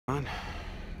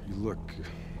You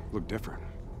look different.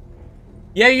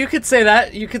 Yeah, you could say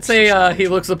that. You could say he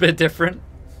looks a bit different.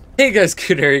 Hey guys,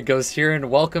 Hillarious Ghost here, and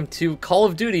welcome to Call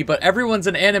of Duty, but everyone's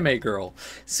an anime girl.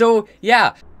 So,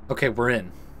 yeah. Okay, we're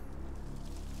in.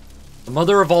 The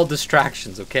mother of all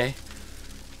distractions, okay?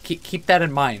 Keep that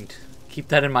in mind. Keep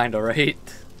that in mind, alright?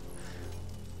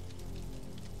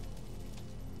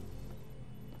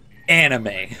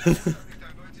 Anime.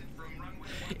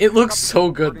 It looks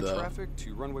so good, though.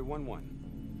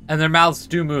 And their mouths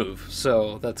do move,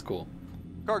 so that's cool.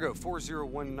 Cargo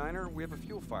 4019er, we have a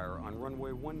fuel fire on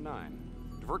runway 19.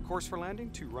 Divert course for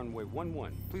landing to runway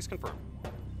 11. Please confirm.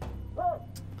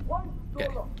 Okay.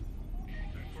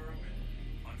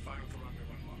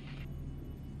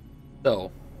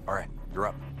 So, alright, you're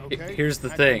up. Here's the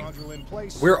thing.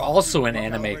 We're also an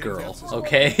anime girl,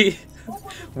 okay?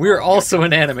 We're also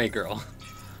an anime girl.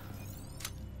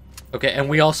 Okay, and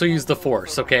we also use the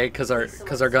Force, okay? Because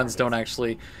our guns don't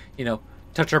actually, you know,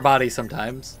 touch our body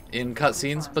sometimes in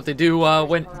cutscenes, but they do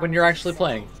when you're actually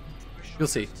playing. You'll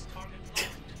see.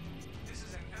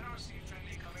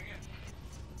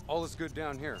 All is good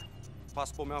down here.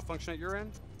 Possible malfunction at your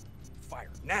end? Fire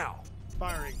now.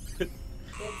 Firing.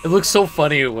 It looks so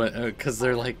funny because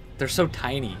they're so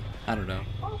tiny. I don't know.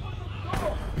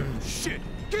 Shit!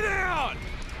 Get down!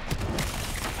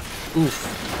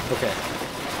 Oof. Okay.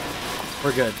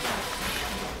 We're good.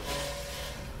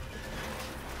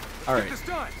 Alright.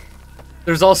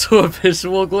 There's also a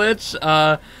visual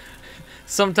glitch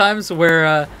sometimes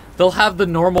where they'll have the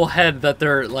normal head that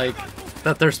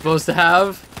they're supposed to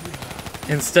have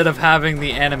instead of having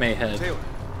the anime head. Taylor,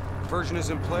 version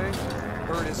is in play.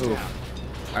 Bird is down.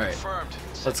 Alright.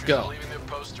 Let's go. Leaving their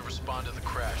post to respond to the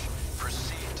crash.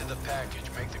 Proceed to the package.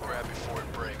 Make the grab before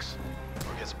it breaks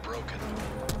or gets broken.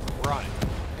 We're on it.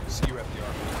 See you at the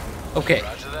army. Okay.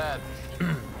 Roger that.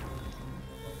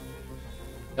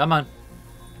 Come on.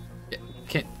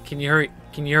 Can you hurry?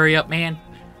 Can you hurry up, man?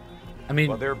 I mean,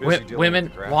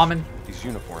 women. These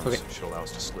uniforms should allow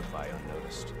us to slip by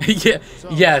unnoticed. Yeah.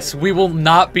 Yes, we will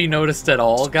not be noticed at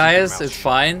all, guys. It's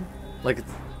fine. Like,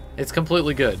 it's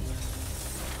completely good.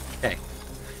 Okay.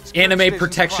 Anime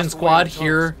Protection Squad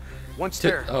here.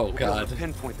 Oh God.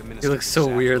 He looks so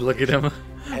weird. Look at him.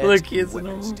 Look, he's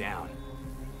down.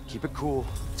 Keep it cool.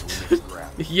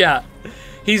 Yeah.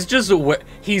 He's just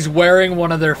he's wearing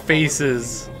one of their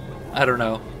faces. I don't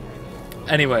know.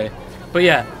 Anyway, but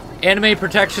yeah, Anime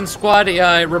Protection Squad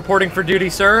reporting for duty,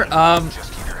 sir. All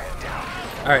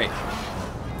right.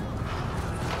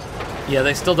 Yeah,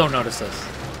 they still don't notice us.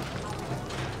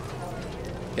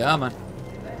 Come on.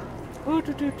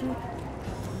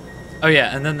 Oh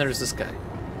yeah, and then there's this guy.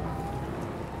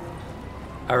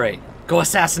 All right, go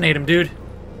assassinate him, dude.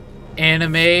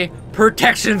 Anime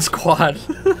Protection Squad.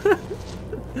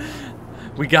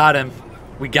 We got him.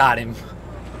 We got him.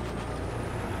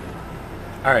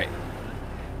 All right.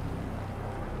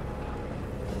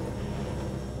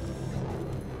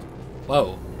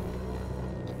 Whoa.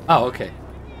 Oh, okay.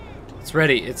 It's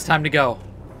ready. It's time to go.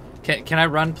 Can I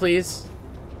run, please?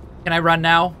 Can I run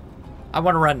now? I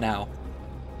want to run now.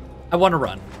 I want to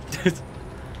run.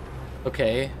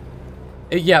 Okay.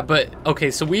 Yeah, but, okay,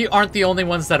 so we aren't the only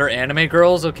ones that are anime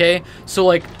girls, okay? So,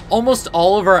 like, almost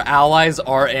all of our allies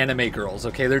are anime girls,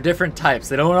 okay? They're different types.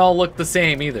 They don't all look the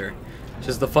same either, which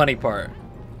is the funny part.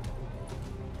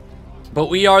 But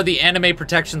we are the Anime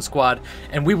Protection Squad,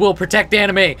 and we will protect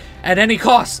anime at any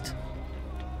cost.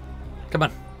 Come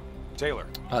on. Taylor.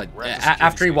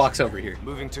 After he walks over here.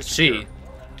 Moving to he.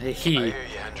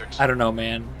 I don't know,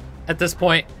 man. At this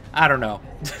point, I don't know.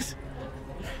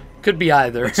 Could be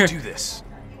either. Let's do this.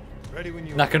 Ready when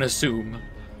you Not gonna assume.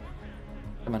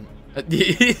 Come on. I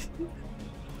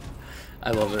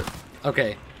love it.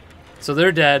 Okay. So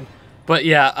they're dead. But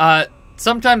yeah,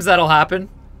 sometimes that'll happen.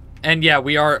 And yeah,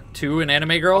 we are too an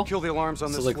anime girl. I'll kill the alarms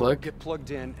on this floor. Look. Get plugged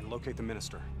in and locate the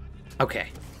minister. Okay.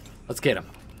 Let's get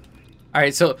them. All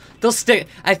right, so they'll stick.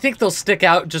 I think they'll stick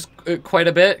out just quite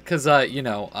a bit because you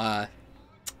know,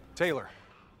 Taylor,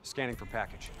 scanning for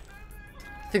package.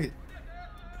 I think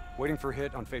Waiting for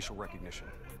hit on facial recognition.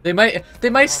 They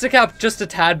might stick out just a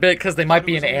tad bit because they might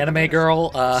be an anime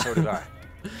girl. So did I.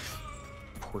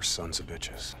 Poor sons of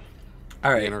bitches.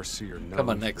 All right, come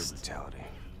on next.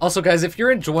 Also, guys, if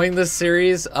you're enjoying this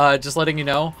series, just letting you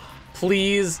know,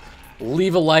 please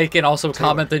leave a like and also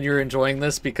comment that you're enjoying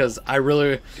this because I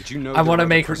really, I want to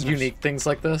make unique things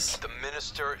like this. The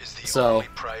minister is the So, only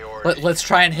priority. let's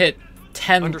try and hit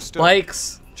 10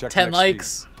 likes. 10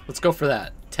 likes. Let's go for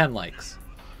that. 10 likes.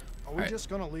 Are we just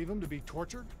gonna leave him to be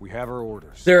tortured? We have our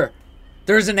orders.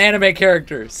 There's an anime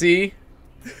character. See?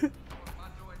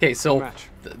 Okay, so Match.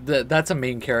 that's a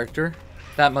main character.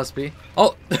 That must be.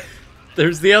 Oh,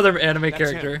 there's the other anime That's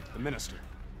character. him, the minister.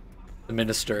 The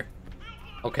minister.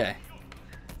 Okay.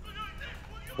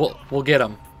 We'll get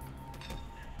him.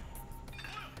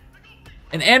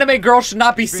 An anime girl should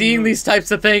not be seeing these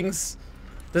types of things.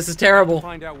 This is terrible.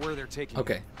 Find out where they're taking.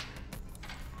 Okay.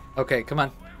 Okay, come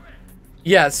on.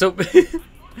 Yeah, so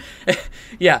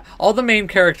yeah, all the main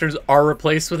characters are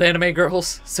replaced with anime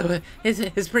girls, so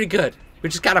it's pretty good. We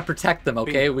just gotta protect them,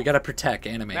 okay? We gotta protect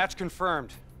anime. Match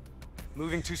confirmed.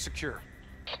 Moving to secure.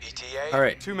 ETA? All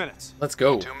right, 2 minutes. let's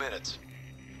go. 2 minutes.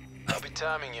 I'll be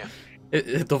timing you.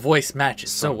 The voice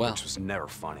matches so well. Which was never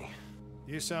funny.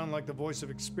 You sound like the voice of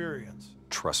experience.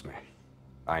 Trust me,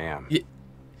 I am.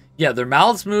 Yeah, their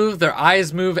mouths move, their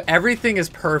eyes move, everything is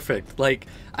perfect. Like,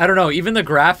 I don't know, even the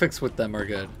graphics with them are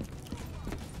good.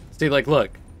 See, like,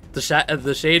 look, the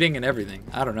shading and everything.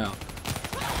 I don't know.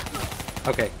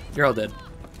 Okay, you're all dead.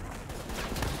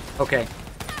 Okay,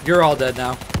 you're all dead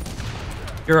now.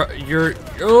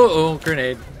 Oh,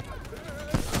 grenade.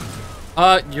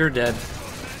 You're dead.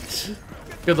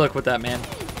 Good luck with that, man.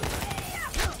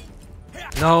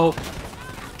 No.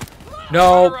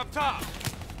 No. Fire up top.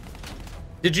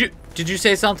 Did you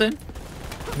say something?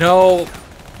 No.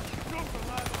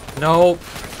 No.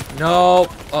 No.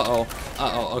 Uh-oh.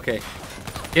 Uh-oh. Okay.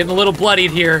 Getting a little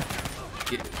bloodied here.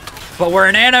 But we're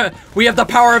an anime. We have the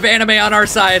power of anime on our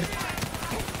side.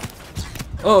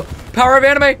 Oh, power of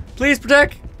anime. Please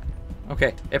protect.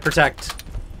 Okay, it protect.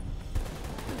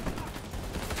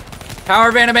 Power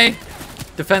of anime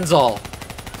defends all.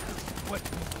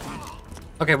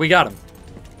 Okay, we got him.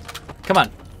 Come on.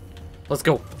 Let's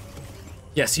go.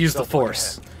 Yes, use the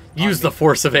force. Use the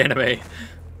force of anime. And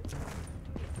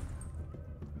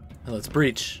let's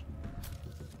breach.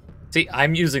 See,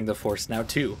 I'm using the force now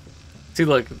too. See,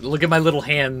 look at my little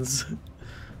hands.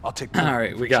 I'll take. All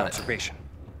right, we got it. Observation.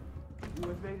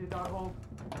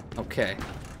 Okay.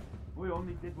 We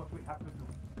only did what we have to do.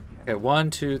 Okay, 1,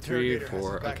 2, 3, Interrogator has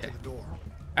 4. it back Okay. to the door.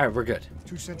 All right, we're good.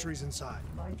 2 sentries inside.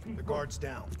 The guard's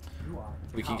down.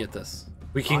 We can get this.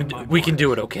 We can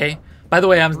do it. Okay. By the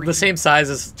way, I'm the same size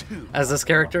as this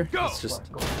character. It's just.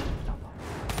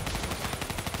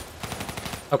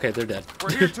 Okay, they're dead.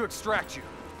 We're here to extract you.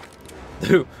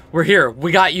 We're here.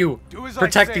 We got you. Do as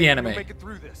Protect I say, the and anime. we'll make it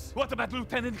through this. What about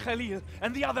Lieutenant Khalil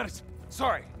and the others?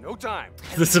 Sorry, no time.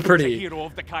 This is The pretty. hero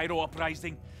of the Cairo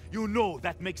uprising. You know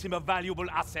that makes him a valuable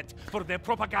asset for their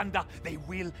propaganda. They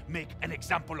will make an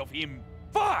example of him.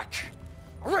 Fuck!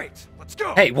 All right, let's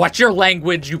go. Hey, watch your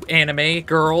language, you anime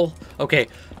girl. Okay,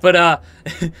 but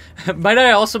might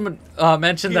I also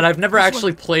mention that I've never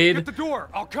actually Get played the door.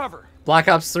 I'll cover. Black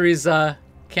Ops 3's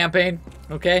campaign.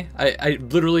 Okay, I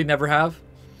literally never have.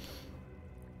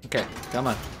 Okay, come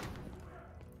on.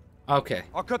 Okay,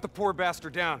 I'll cut the poor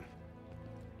bastard down.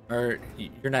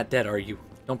 you're not dead, are you?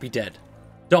 Don't be dead.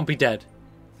 Don't be dead.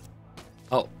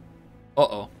 Oh,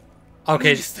 uh-oh.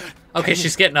 Okay, okay,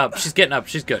 she's getting up. She's getting up.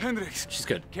 She's good. Hendricks, She's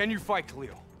good. can you fight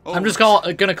Khalil? I'm just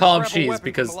gonna call him Grab a Cheese weapon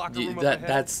because from the locker room up ahead,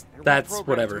 that's and we'll program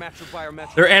whatever. to match your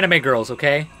biometrics. They're anime girls,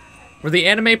 okay? We're the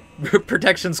anime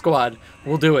protection squad.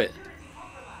 We'll do it.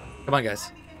 Come on,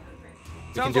 guys.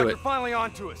 We can Sounds do like it. you're finally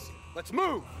onto us. Let's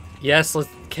move. Yes, let's.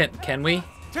 Can we?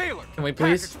 Taylor, Can we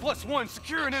please? package +1,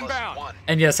 secure and inbound. +1.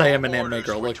 And yes, I am an All anime orders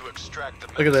girl. were Look, to extract the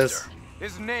look at this. minister.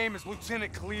 His name is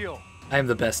Lieutenant Khalil. I am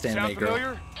the best anime Sound girl.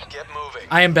 familiar? Get moving.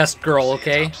 I am best girl, See you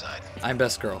okay? topside. I'm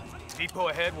best girl. Depot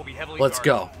ahead will be heavily Let's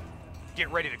guarded. go.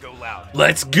 Get ready to go loud.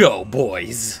 Let's go,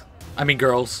 boys. I mean,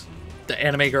 girls. The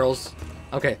anime girls.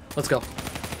 Okay, let's go.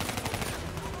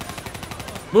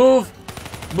 Move!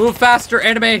 Move faster,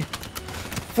 anime!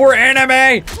 For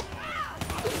anime!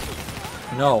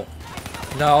 No.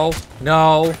 No.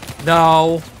 No.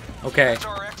 No. Okay. That's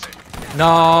our exit.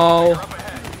 No. You're up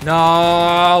ahead.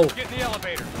 No. Get in the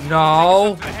elevator.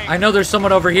 No. I know there's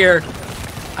someone over here.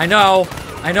 I know.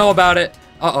 I know about it.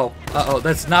 Uh-oh. Uh-oh.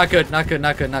 That's not good. Not good.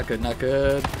 Not good. Not good. Not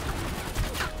good.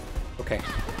 Okay.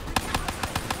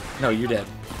 No, you dead.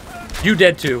 You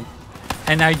dead too.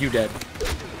 And now you dead.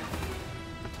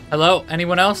 Hello?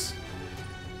 Anyone else?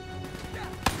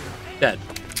 Dead.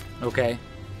 Okay.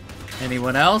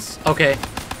 Anyone else? Okay.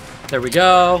 There we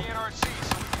go.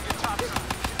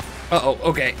 Uh-oh.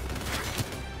 Okay.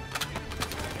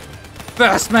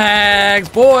 Fast mags,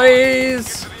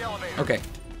 boys! Okay.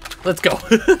 Let's go.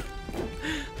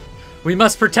 We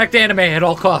must protect anime at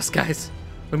all costs, guys.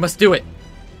 We must do it.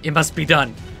 It must be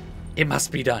done. It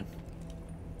must be done.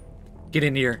 Get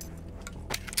in here.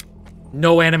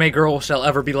 No anime girl shall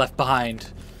ever be left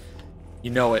behind.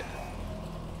 You know it.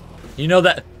 You know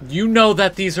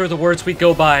that these are the words we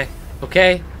go by,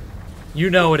 okay? You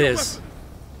know it is.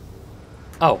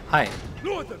 Oh, hi.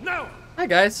 Lower them now! Hi,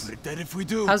 guys. We're dead if we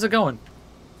do. How's it going?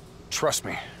 Trust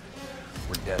me,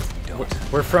 we're dead if we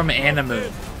don't. We're from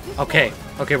Animu. Okay.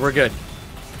 Okay, we're good.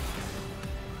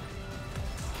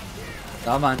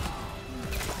 Come on.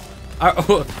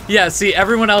 Oh, yeah, see,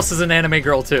 everyone else is an anime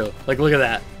girl, too. Like, look at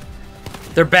that.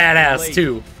 They're badass,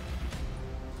 too.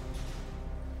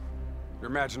 Your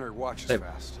imaginary watch is Hey.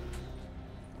 fast.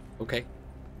 Okay.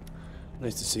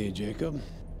 Nice to see you, Jacob.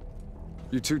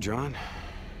 You too, John.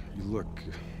 You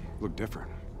look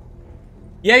different.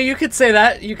 Yeah, you could say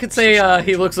that. You could say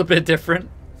he looks a bit different.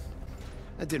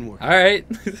 That didn't work. All right.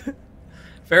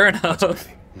 Fair enough.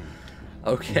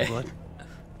 Okay. Blood.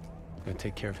 Gonna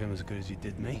take care of him as good as you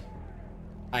did me.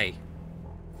 Hi.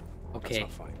 That's Okay.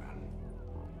 not funny, man.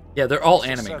 Yeah, they're all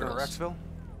Set anime in our girls. Exfil?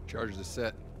 Charges are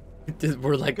set.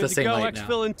 We're like the Good to same go, height now.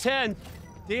 Exfil in 10.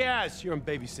 Diaz, you're on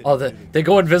babysitting. Oh, they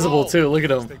go invisible too. Look at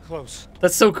them. Stay close.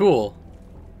 That's so cool.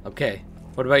 Okay.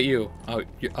 What about you? Oh,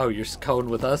 you're coding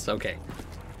with us? Okay.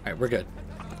 All right, we're good.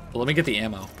 Well, let me get the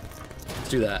ammo. Let's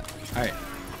do that. All right.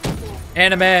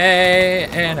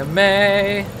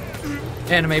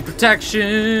 Anime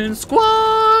protection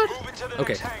squad.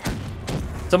 Okay.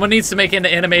 Someone needs to make an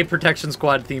anime protection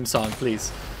squad theme song,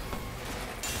 please.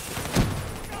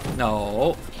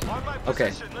 No.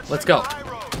 Okay. Let's go.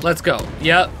 Let's go.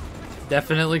 Yep.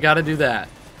 Definitely got to do that.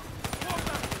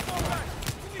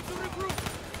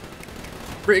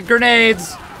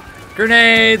 Grenades!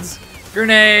 Grenades!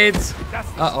 Grenades!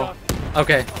 Uh-oh.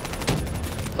 Okay.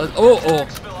 Oh.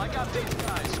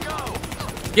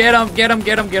 Get him, get him,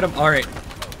 get him, get him. Alright.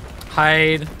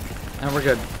 Hide. And we're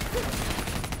good.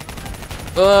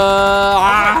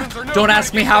 Don't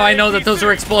ask me how I know that those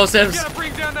are explosives.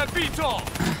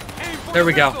 There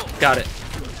we go. Got it.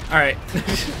 Alright.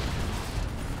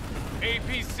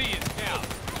 APC is down.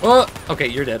 Oh, okay,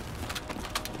 you're dead.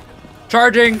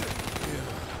 Charging.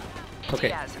 Okay.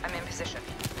 Yes, I'm in position.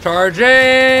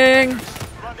 Charging!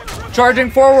 Charging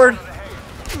forward!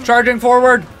 Charging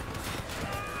forward!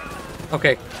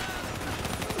 Okay.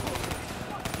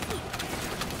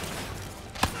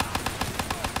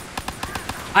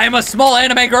 I am a small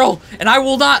anime girl, and I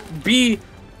will not be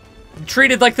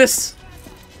treated like this.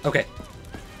 Okay.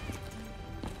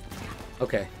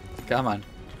 Okay. Come on.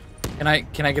 Can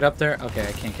I get up there? Okay,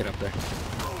 I can't get up there.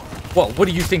 Whoa, what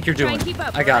do you think you're doing? Keep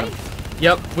up, I got him.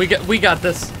 Yep, we got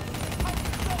this.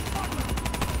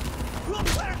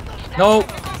 Nope.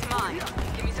 Come on,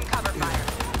 give me some cover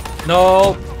fire.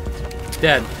 Nope.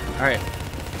 Dead. Alright.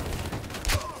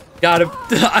 Got him.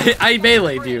 I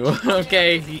meleeed you.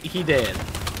 Okay, he did.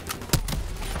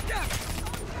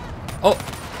 Oh,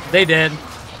 they did. Ready's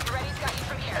got you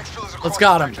from here. Let's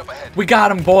got him. We got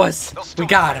him, boys. We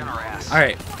got him.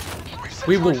 Alright.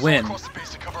 We will win.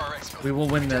 We will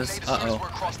win this. Uh-oh.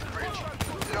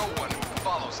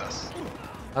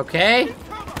 Okay.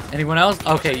 Anyone else?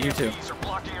 Okay, you two.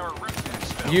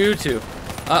 You two.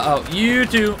 Uh-oh. You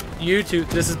two. You two.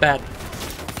 This is bad.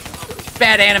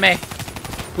 Bad anime.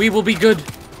 We will be good.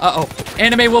 Uh-oh.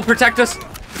 Anime will protect us.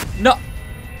 No.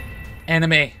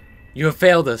 Anime, you have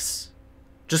failed us.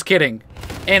 Just kidding.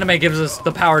 Anime gives us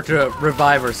the power to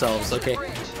revive ourselves, okay?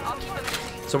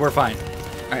 So we're fine.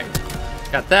 Alright.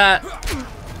 Got that.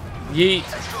 Yeet.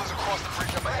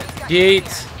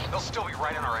 Yeet.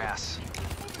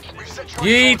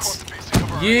 Yeet.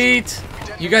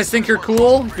 Yeet. You guys think you're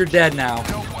cool? You're dead now.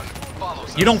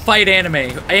 You don't fight anime.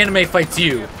 Anime fights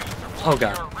you. Oh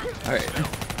god. Alright.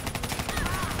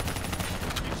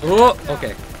 Oh,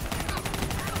 okay.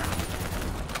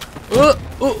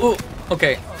 Oh,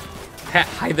 okay.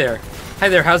 Hi there. Hi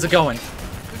there, how's it going?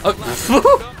 Oh,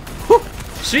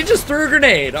 she just threw a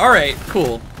grenade. Alright,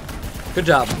 cool. Good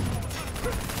job.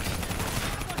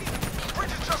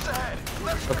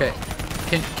 Okay.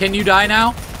 Can you die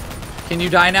now? Can you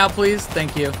die now, please?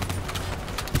 Thank you.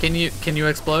 Can you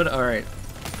explode? Alright.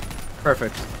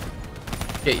 Perfect.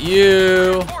 Get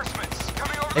you.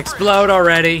 Explode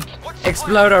already.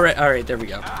 Explode already. Alright, there we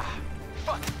go.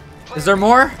 Is there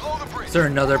more? Is there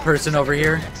another person over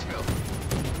here?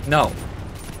 No.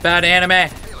 Bad anime.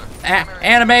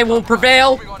 Anime will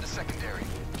prevail.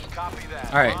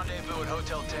 Alright.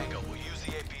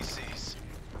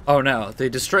 Oh no, they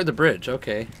destroyed the bridge.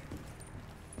 Okay.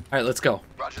 Alright, let's go.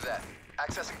 Roger that.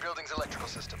 Accessing building's electrical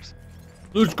systems.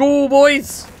 Let's go,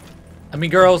 boys! I mean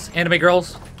girls, anime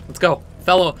girls. Let's go.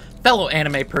 Fellow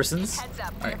anime persons. Heads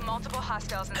up, we have multiple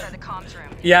hostiles inside the comms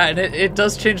room. Yeah, and it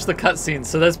does change the cutscenes,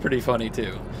 so that's pretty funny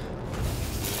too.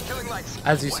 Killing lights.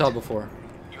 As you saw before.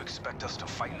 You expect us to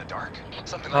fight in the dark?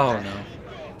 Something Oh like that. no.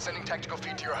 Sending tactical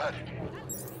feed to your HUD.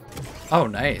 Oh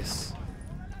nice.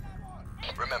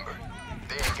 Remember,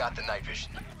 they ain't got the night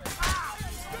vision.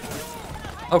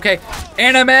 Okay.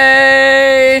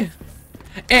 Anime!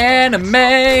 Anime!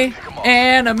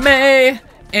 Anime!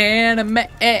 Anime!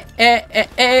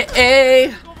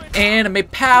 Anime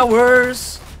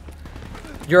powers!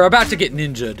 You're about to get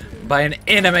ninja'd by an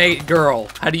anime girl.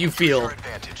 How do you feel?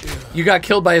 You got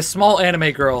killed by a small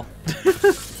anime girl.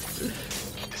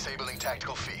 Disabling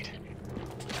tactical feed.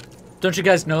 Don't you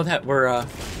guys know that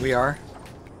we are,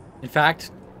 in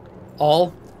fact,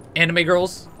 all anime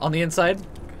girls on the inside?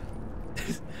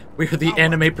 We are the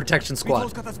anime protection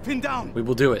squad. We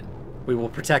will do it. We will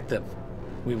protect them.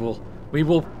 We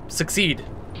will succeed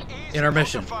in our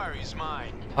mission.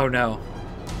 Oh no.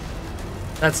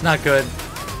 That's not good.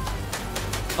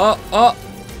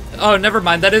 Oh, never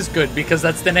mind. That is good because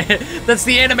that's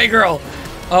the anime girl.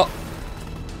 Oh,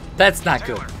 that's not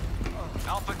good.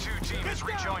 Alpha 2 team has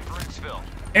rejoined Bricksville.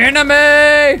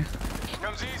 Anime!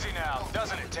 Comes easy now,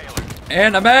 doesn't it, Taylor?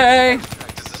 Anime!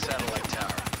 Act as the satellite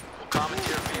tower. We'll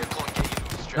commandeer a vehicle and get you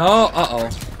to the Oh, uh-oh.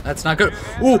 That's not good.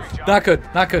 Ooh, not good,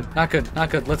 not good, not good, not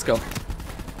good. Let's go.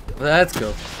 Let's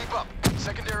go. Keep up.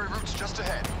 Secondary routes just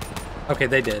ahead. Okay,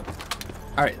 they did.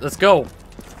 All right, let's go.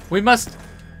 We must...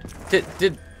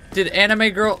 Did anime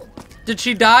girl... Did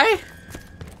she die?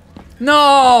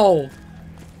 No!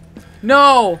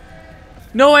 No!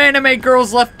 No anime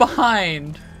girls left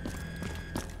behind.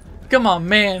 Come on,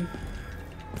 man.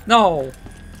 No.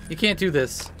 You can't do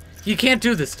this. You can't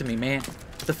do this to me, man.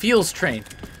 The feels train.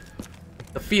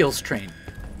 The feels train.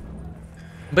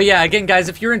 But yeah, again, guys,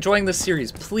 if you're enjoying this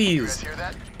series, please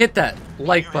hit that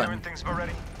like button.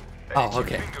 Oh,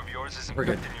 okay. We're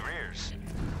good.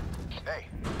 Hey,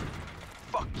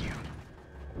 fuck you.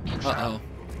 Uh-oh.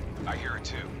 I hear it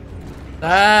too.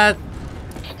 That...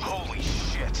 Holy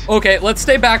shit. Okay, let's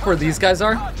stay back where these guys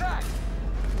are.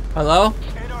 Hello?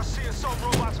 NRC assault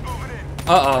robots moving in.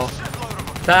 Uh-oh.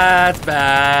 That's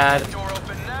bad. Door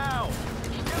open now.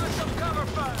 Give us some cover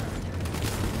fire.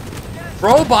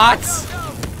 Robots?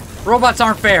 Robots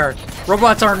aren't fair.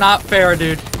 Robots are not fair,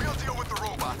 dude. We'll deal with the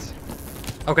robots.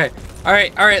 Okay.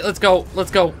 Alright, let's go.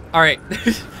 Let's go. Alright.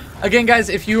 Again, guys,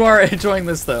 if you are enjoying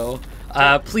this, though,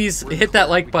 please hit that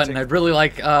like button. I'd really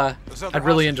like, I'd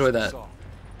really enjoy that.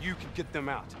 You can get them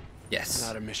out. Yes.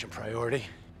 Not a mission priority.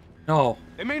 No.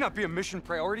 It may not be a mission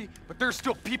priority, but there's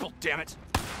still people, damn it.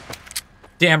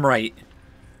 Damn right.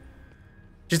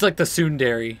 She's like the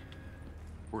tsundere.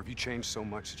 Or have you changed so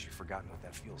much that you've forgotten what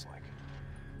that feels like?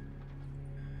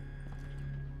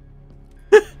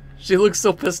 She looks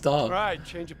so pissed off. Right,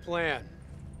 change of plan.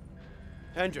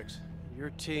 Hendricks, your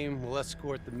team will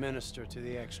escort the minister to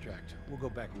the extract. We'll go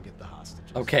back and get the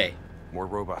hostages. Okay. More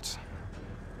robots.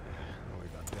 Don't worry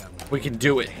about that one. We can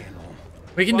do it. Handle 'em.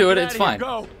 We can do it. Get It's outta here, fine.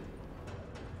 Go.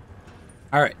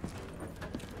 Alright.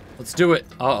 Let's do it.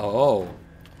 Uh-oh.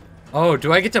 Oh,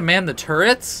 do I get to man the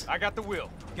turrets? I got the wheel.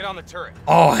 Get on the turret.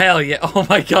 Oh, hell yeah. Oh,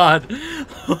 my God.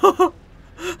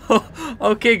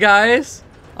 Okay, guys.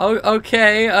 Oh,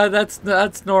 okay.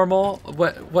 That's normal.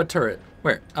 What turret?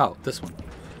 Where? Oh, this one.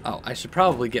 Oh, I should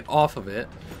probably get off of it.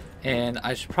 And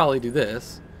I should probably do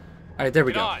this. Alright, there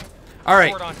we go.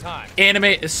 Alright.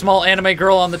 Small anime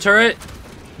girl on the turret.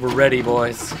 We're ready,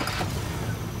 boys.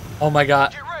 Oh, my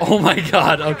God. Oh, my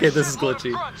God. Okay, this is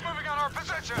glitchy.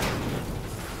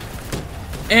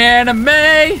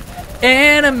 Anime!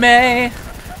 Anime!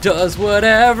 Does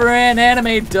whatever an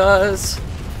anime does.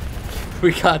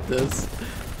 We got this.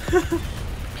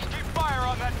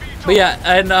 But yeah,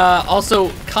 and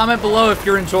also comment below if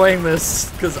you're enjoying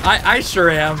this, because I sure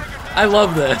am. I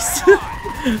love this.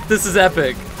 This is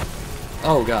epic.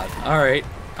 Oh god. Alright.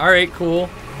 Alright, cool.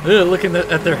 Ugh, looking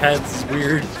at their heads is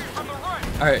weird.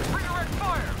 Alright.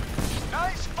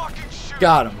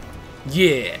 Got him.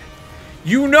 Yeah.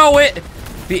 You know it!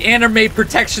 The anime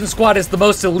protection squad is the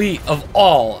most elite of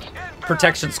all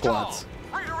protection squads.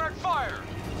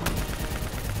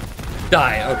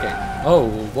 Die, okay. Oh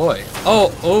boy.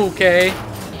 Oh, okay.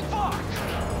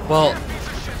 Well,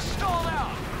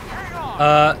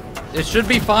 it should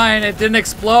be fine. It didn't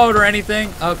explode or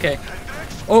anything. Okay.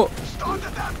 Oh.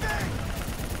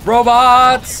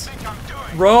 Robots!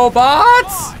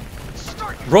 Robots!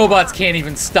 Robots can't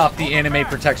even stop the anime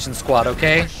protection squad,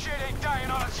 okay?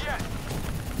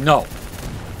 No.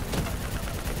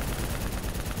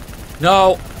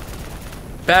 No.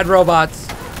 Bad robots.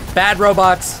 Bad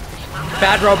robots.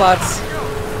 Bad robots.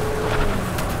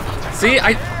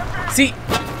 See,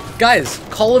 guys,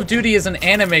 Call of Duty is an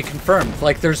anime confirmed.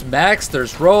 Like, there's mechs,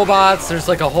 there's robots, there's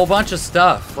like a whole bunch of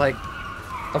stuff. Like,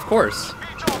 of course.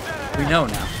 We know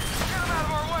now.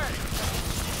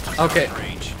 Okay.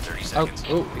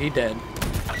 Oh, he dead.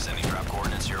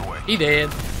 He dead.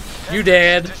 You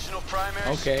dead.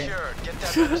 Primary Okay. secured. Get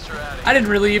that minister out of I here. didn't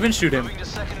really even shoot him. Moving to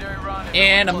secondary rendezvous.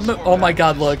 And Close oh my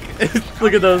quarter. god, look.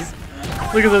 Look at those.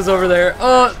 Look at those over there.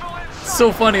 Oh,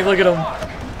 so funny. Look at them.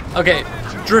 Okay,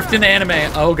 drift into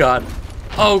anime. Oh god.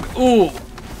 Oh, ooh.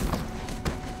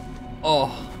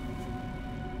 Oh.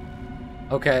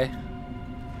 Okay.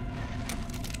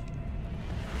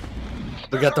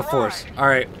 We got the force.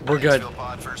 Alright, we're good.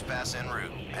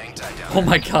 Oh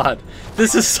my god.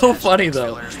 This is so funny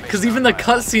though. Because even the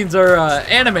cutscenes are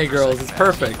anime girls. It's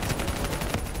perfect.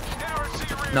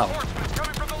 No.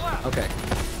 Okay.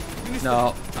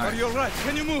 No. Are you alright?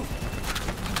 Can you move?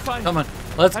 Fine. Come on.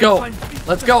 Let's go.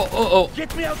 Let's go. Oh, oh.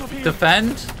 Get me out of here.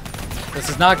 Defend. This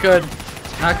is not good.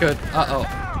 Not good. Uh-oh.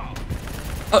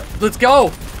 Let's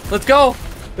go. Let's go.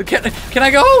 Can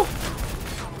I go?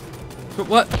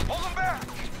 What?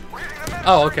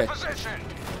 Oh, okay.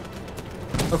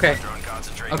 Okay.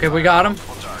 Okay, we got him.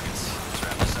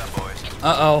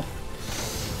 Uh-oh.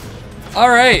 All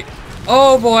right.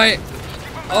 Oh, boy.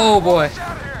 Oh, boy.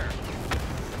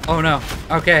 Oh, no.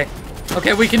 Okay.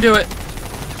 Okay, we can do it.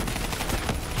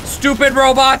 Stupid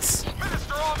robots.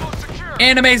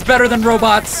 Anime's better than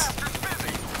robots.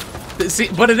 See,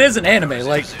 but it is an anime,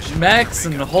 like mechs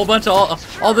and a whole bunch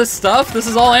of all this stuff. This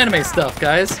is all anime stuff,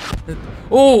 guys.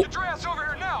 Oh.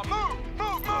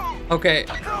 Okay.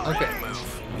 Okay.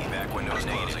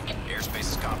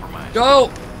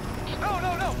 Go.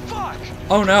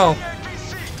 Oh no.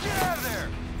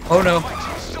 Oh no.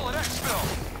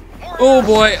 Oh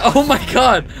boy. Oh my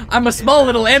god. I'm a small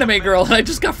little anime girl and I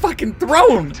just got fucking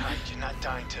thrown. You're not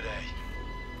dying today.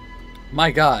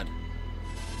 My god.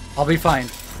 I'll be fine.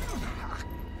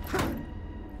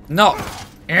 No.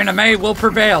 Anime will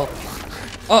prevail.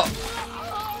 Oh.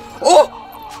 Oh!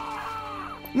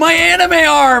 My anime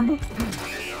arm!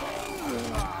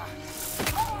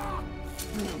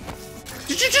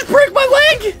 Did you just break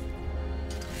my leg?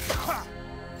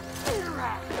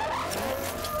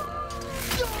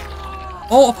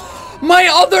 Oh, my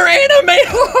other anime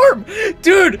arm!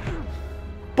 Dude,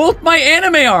 both my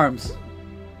anime arms.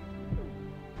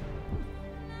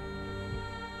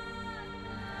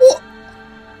 What?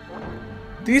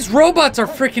 These robots are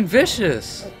freaking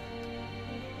vicious.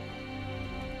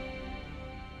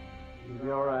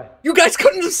 You guys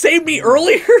couldn't have saved me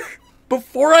earlier?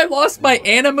 Before I lost my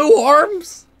Animu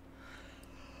arms?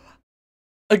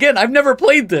 Again, I've never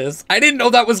played this. I didn't know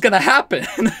that was gonna happen.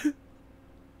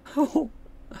 Oh.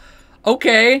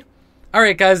 Okay.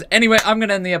 Alright guys, anyway, I'm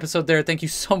gonna end the episode there. Thank you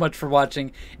so much for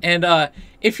watching. And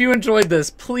if you enjoyed this,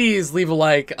 please leave a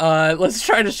like. Let's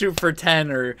try to shoot for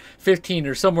 10 or 15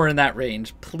 or somewhere in that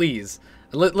range. Please.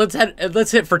 Let's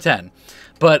hit for 10.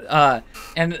 But,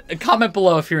 and comment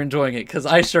below if you're enjoying it, because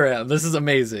I sure am. This is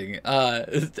amazing.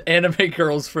 Anime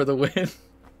girls for the win.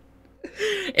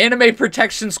 Anime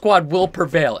Protection Squad will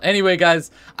prevail. Anyway, guys,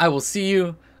 I will see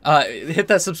you. Hit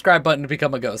that subscribe button to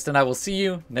become a ghost, and I will see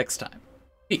you next time.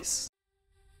 Peace.